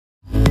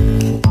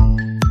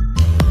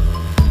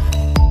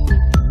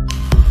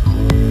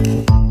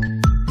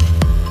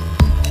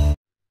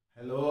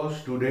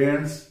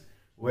students,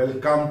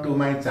 welcome to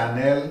my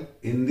channel.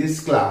 In this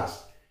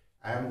class,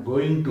 I am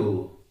going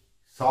to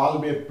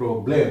solve a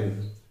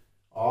problem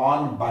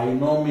on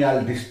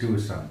binomial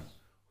distribution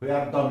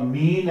where the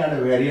mean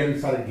and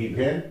variance are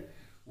given.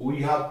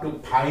 We have to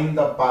find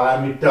the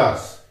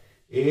parameters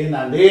n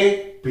and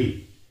a,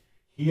 p.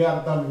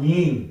 Here the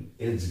mean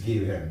is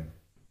given.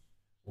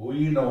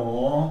 We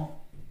know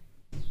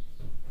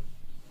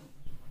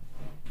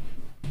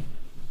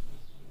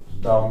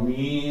the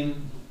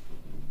mean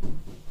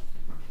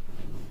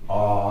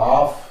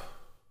of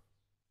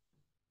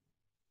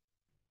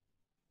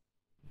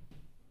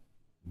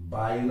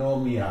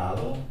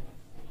binomial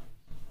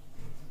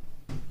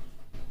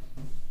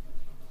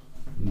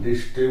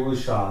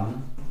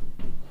distribution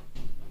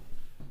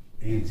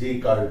is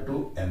equal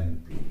to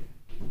NP,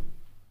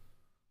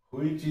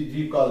 which is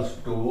equals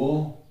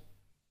to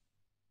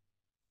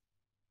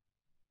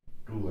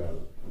 12.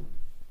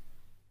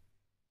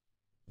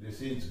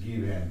 This is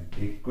given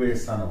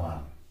equation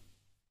 1.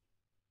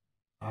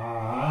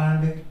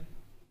 And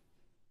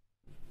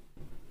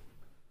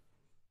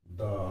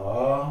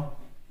the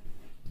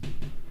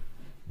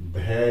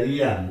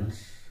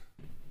variance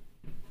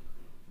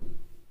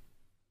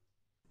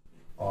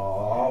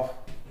of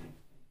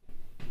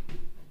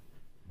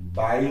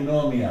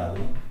binomial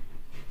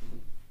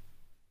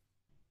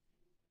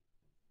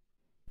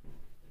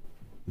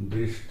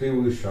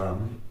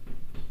distribution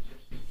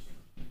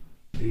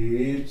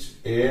is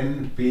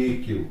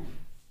NPQ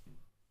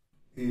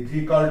is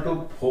equal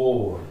to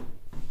 4.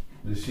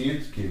 This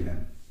is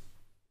given.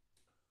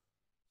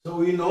 So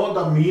we know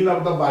the mean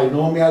of the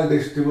binomial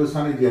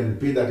distribution is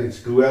NP, that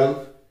is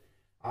 12,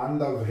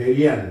 and the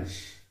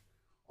variance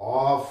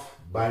of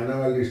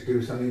binomial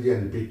distribution is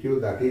NPQ,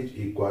 that is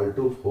equal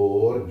to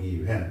 4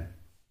 given.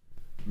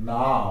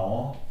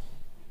 Now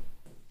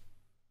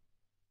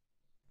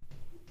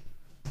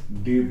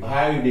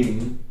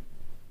dividing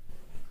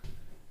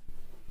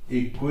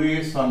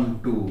equation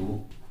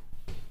 2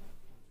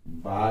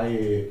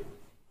 by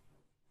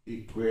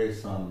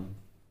equation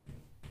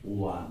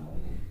 1,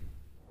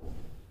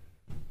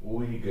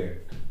 we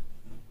get.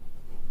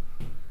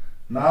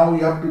 Now we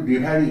have to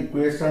divide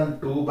equation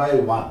 2 by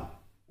 1.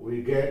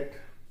 We get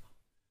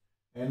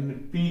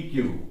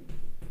NPQ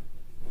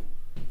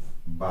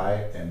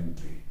by NP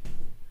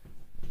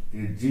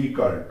is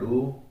equal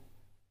to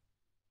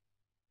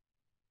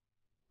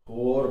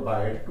 4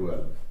 by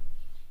 12.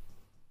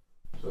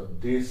 So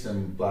this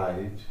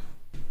implies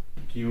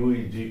Q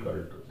is equal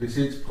to, this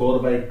is 4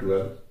 by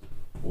 12,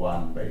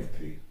 1 by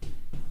 3.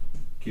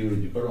 Q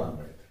is equal to 1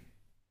 by 3.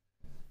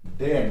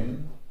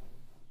 Then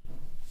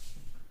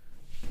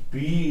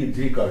P is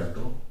equal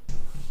to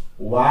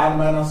 1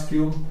 minus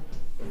Q,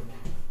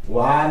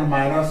 1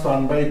 minus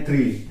 1 by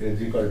 3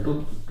 is equal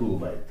to 2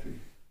 by 3.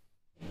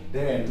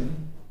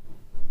 Then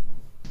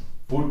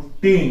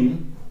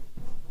putting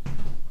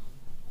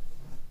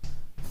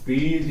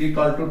P is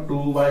equal to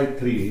 2 by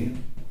 3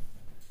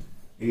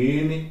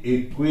 in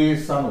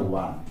equation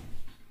 1,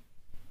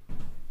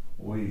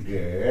 we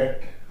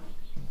get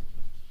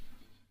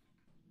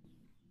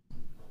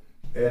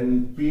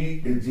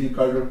NP is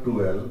equal to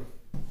 12,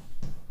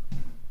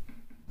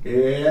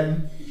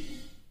 and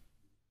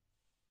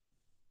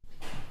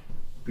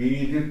P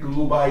is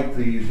 2 by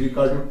 3 is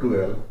equal to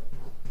 12.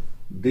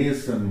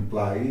 This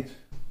implies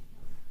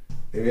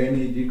N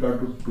is equal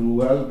to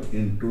 12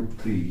 into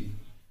 3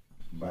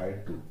 by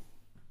 2,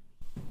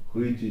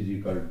 which is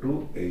equal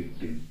to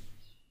 18.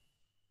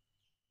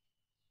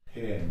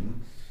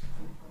 Hence,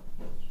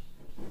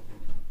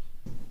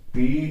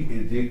 P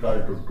is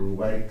equal to 2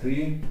 by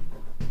 3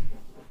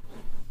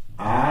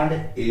 and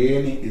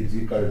N is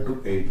equal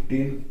to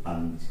 18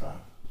 answer.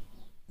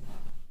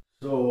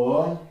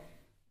 So,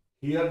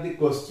 here the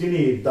question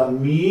is, the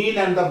mean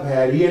and the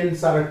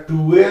variance are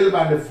 12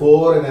 and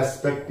 4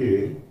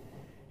 respectively.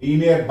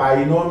 In a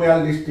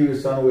binomial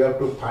distribution, we have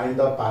to find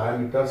the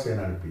parameters N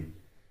and P.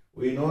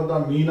 We know the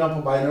mean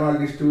of binomial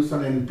distribution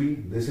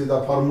NP. This is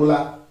the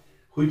formula,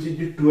 which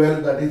is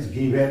 12, that is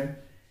given.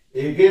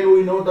 Again,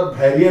 we know the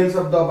variance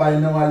of the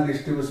binomial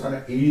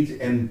distribution is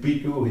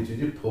NPQ, which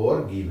is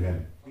 4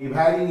 given.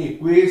 Dividing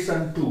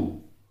equation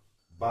 2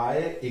 by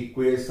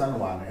equation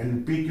 1,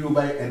 NPQ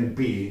by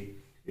NP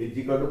is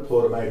equal to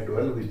 4 by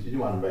 12, which is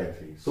 1 by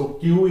 3. So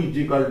Q is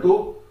equal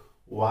to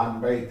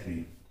 1 by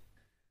 3.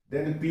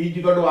 Then P is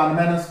equal to 1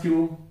 minus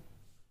Q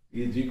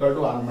is equal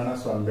to 1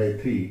 minus 1 by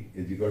 3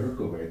 is equal to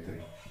 2 by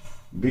 3.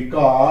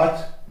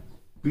 Because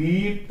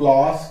P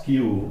plus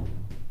Q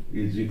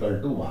is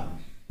equal to 1.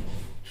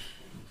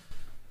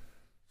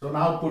 So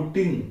now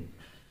putting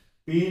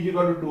P is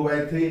equal to 2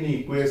 by 3 in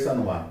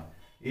equation 1.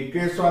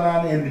 Equation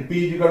 1 and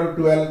P is equal to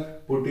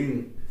 12,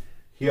 putting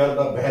here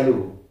the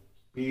value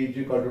P is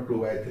equal to 2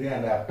 by 3,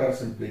 and after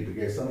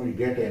simplification we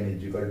get N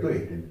is equal to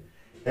 18.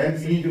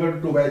 Hence P is equal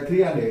to 2 by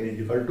 3 and N is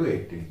equal to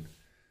 18.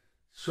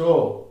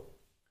 So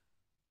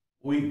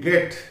we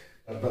get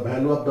the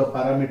value of the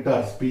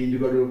parameters P is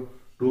equal to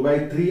 2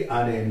 by 3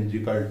 and N is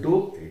equal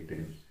to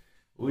 18.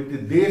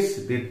 With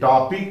this, the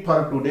topic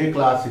for today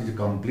class is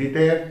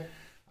completed.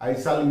 I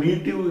shall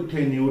meet you with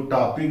a new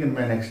topic in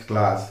my next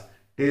class.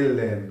 Till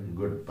then,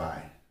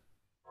 goodbye.